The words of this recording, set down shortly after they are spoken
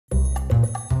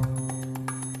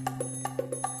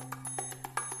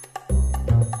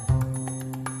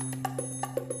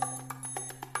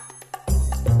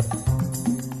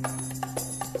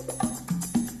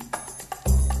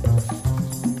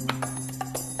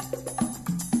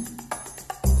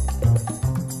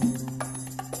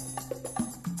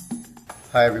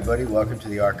Hi everybody, welcome to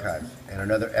the archive and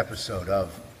another episode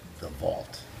of The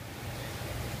Vault.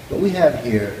 What we have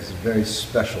here is a very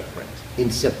special print.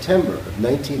 In September of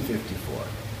 1954,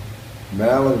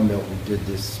 Marilyn and Milton did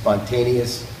this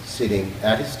spontaneous sitting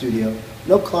at his studio.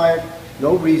 No client,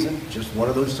 no reason, just one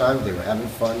of those times they were having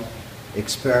fun,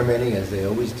 experimenting as they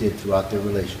always did throughout their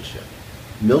relationship.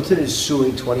 Milton is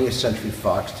suing 20th Century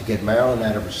Fox to get Marilyn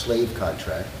out of her slave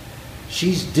contract.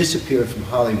 She's disappeared from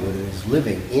Hollywood and is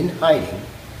living in hiding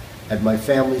at my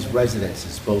family's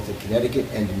residences, both in Connecticut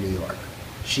and in New York.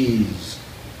 She's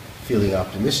feeling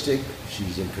optimistic.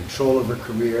 She's in control of her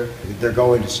career. They're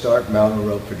going to start Marilyn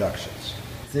Monroe Productions.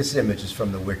 This image is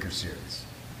from the Wicker series.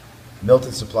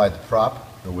 Milton supplied the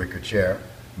prop, the wicker chair.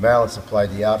 Marilyn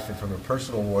supplied the outfit from her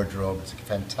personal wardrobe. It's a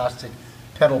fantastic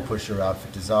pedal pusher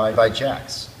outfit designed by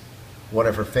Jax, one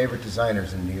of her favorite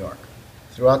designers in New York.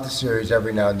 Throughout the series,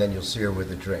 every now and then you'll see her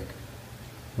with a drink.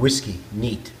 Whiskey,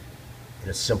 neat, in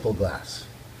a simple glass.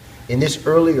 In this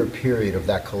earlier period of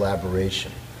that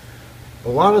collaboration, a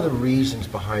lot of the reasons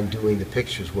behind doing the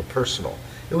pictures were personal.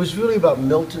 It was really about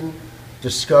Milton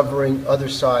discovering other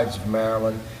sides of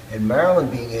Marilyn, and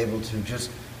Marilyn being able to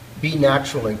just be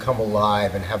natural and come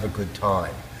alive and have a good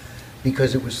time.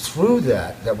 Because it was through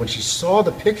that when she saw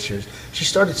the pictures, she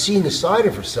started seeing a side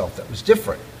of herself that was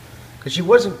different. Because she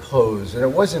wasn't posed, and it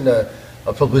wasn't a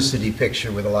publicity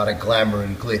picture with a lot of glamour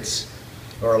and glitz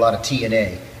or a lot of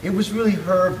TNA. It was really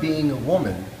her being a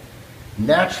woman,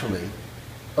 naturally,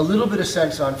 a little bit of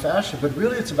sense on fashion, but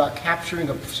really it's about capturing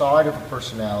a side of a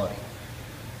personality.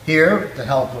 Here, with the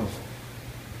help of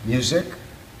music,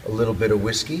 a little bit of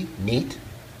whiskey, neat,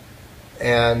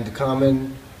 and the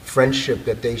common friendship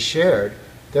that they shared,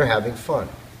 they're having fun,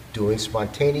 doing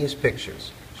spontaneous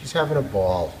pictures. She's having a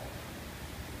ball.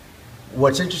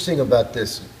 What's interesting about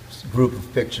this group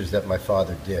of pictures that my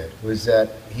father did was that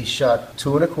he shot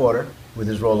 2 1/4 with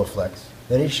his Rolleiflex,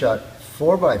 then he shot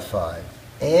 4x5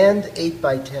 and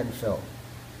 8x10 film.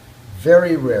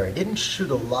 Very rare. He didn't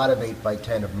shoot a lot of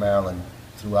 8x10 of Marilyn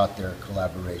throughout their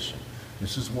collaboration.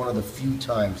 This is one of the few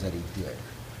times that he did.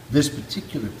 This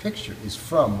particular picture is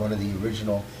from one of the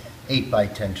original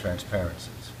 8x10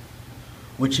 transparencies,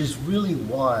 which is really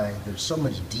why there's so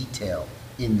much detail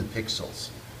in the pixels.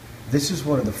 This is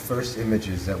one of the first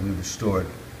images that we restored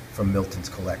from Milton's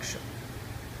collection.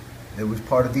 It was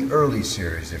part of the early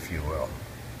series, if you will.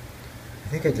 I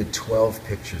think I did 12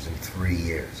 pictures in 3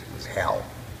 years. It was hell.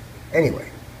 Anyway,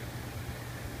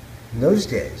 in those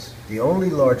days, the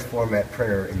only large format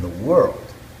printer in the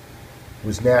world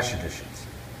was Nash Editions,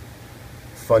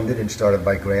 funded and started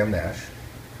by Graham Nash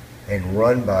and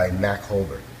run by Mac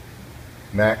Holbert.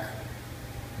 Mac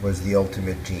was the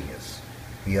ultimate genius.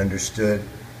 He understood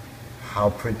how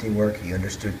printing worked, he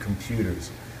understood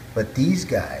computers. But these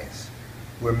guys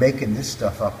were making this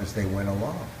stuff up as they went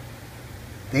along.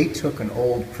 They took an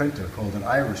old printer called an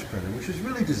Irish printer, which was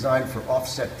really designed for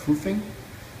offset proofing,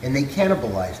 and they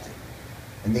cannibalized it.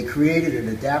 And they created an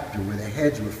adapter where the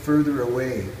heads were further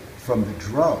away from the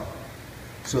drum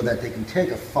so that they can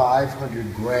take a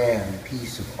 500-gram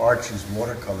piece of Arches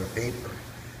watercolor paper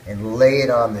and lay it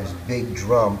on this big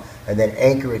drum and then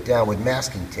anchor it down with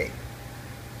masking tape.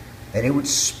 And it would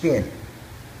spin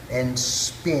and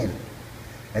spin.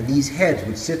 And these heads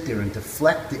would sit there and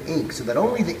deflect the ink so that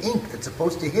only the ink that's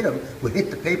supposed to hit them would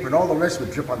hit the paper and all the rest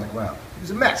would drip on the ground. It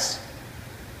was a mess.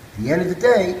 At the end of the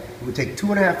day, it would take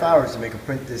 2.5 hours to make a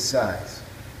print this size.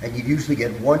 And you'd usually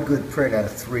get 1 good print out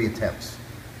of 3 attempts.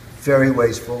 Very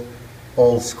wasteful,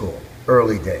 old school,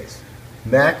 early days.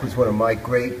 Mac was one of my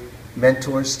great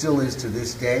mentors, still is to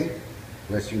this day.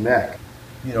 Bless you, Mac.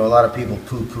 You know, a lot of people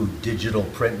poo-poo digital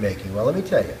printmaking. Well, let me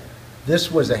tell you,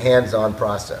 this was a hands-on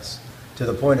process to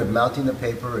the point of mounting the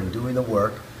paper and doing the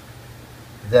work.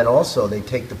 Then also, they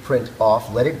take the print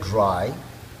off, let it dry.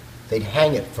 They'd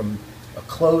hang it from a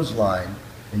clothesline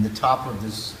in the top of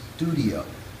the studio,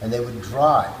 and they would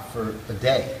dry for a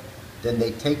day. Then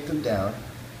they'd take them down,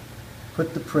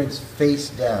 put the prints face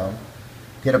down,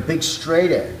 get a big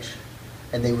straight edge,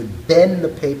 and they would bend the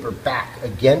paper back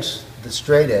against the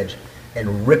straight edge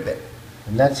and rip it.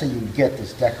 And that's how you get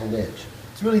this decollage.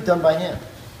 It's really done by hand.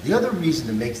 The other reason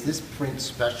that makes this print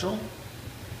special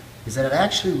is that it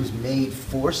actually was made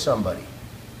for somebody,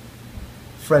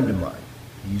 a friend of mine.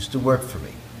 He used to work for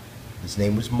me. His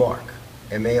name was Marc,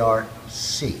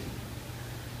 M-A-R-C.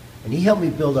 And he helped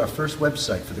me build our first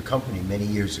website for the company many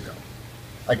years ago.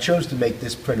 I chose to make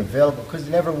this print available because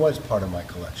it never was part of my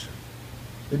collection.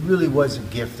 It really was a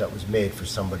gift that was made for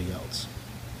somebody else.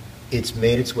 It's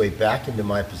made its way back into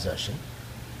my possession,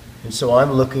 and so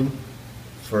I'm looking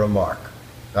for a Marc.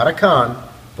 Not a con,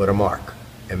 but a Marc,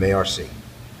 M-A-R-C.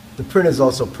 The print is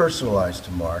also personalized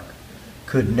to Marc.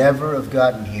 Could never have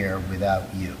gotten here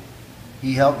without you.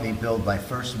 He helped me build my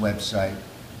first website,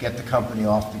 get the company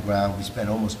off the ground. We spent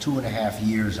almost 2.5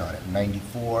 years on it,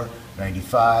 94,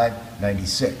 95,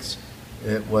 96.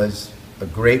 It was a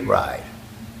great ride.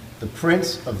 The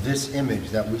prints of this image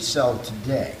that we sell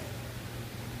today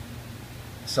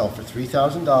sell for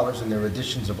 $3,000 and they're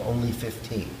editions of only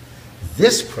 15.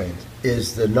 This print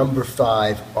is the number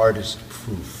 5 artist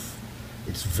proof.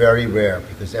 It's very rare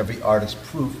because every artist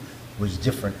proof was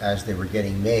different as they were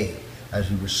getting made,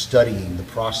 as we were studying the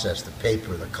process, the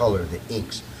paper, the color, the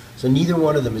inks. So neither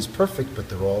one of them is perfect, but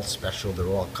they're all special, they're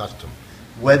all custom.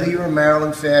 Whether you're a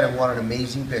Marilyn fan and want an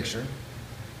amazing picture,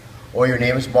 or your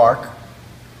name is Marc,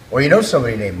 or you know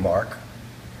somebody named Marc,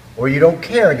 or you don't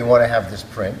care and you want to have this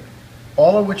print,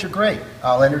 all of which are great.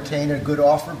 I'll entertain a good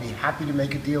offer, be happy to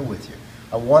make a deal with you.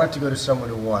 I want it to go to someone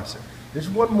who wants it. There's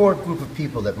one more group of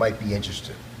people that might be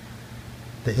interested.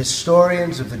 The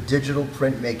historians of the digital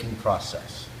printmaking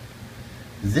process.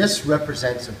 This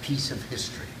represents a piece of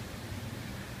history.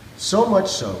 So much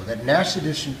so that Nash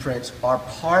Edition prints are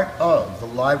part of the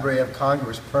Library of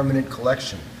Congress permanent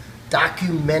collection,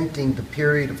 documenting the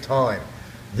period of time.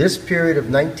 This period of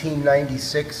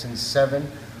 1996 and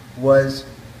 7 was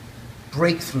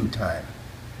breakthrough time.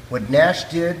 What Nash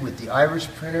did with the Irish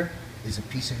printer is a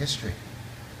piece of history.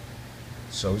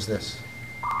 So is this.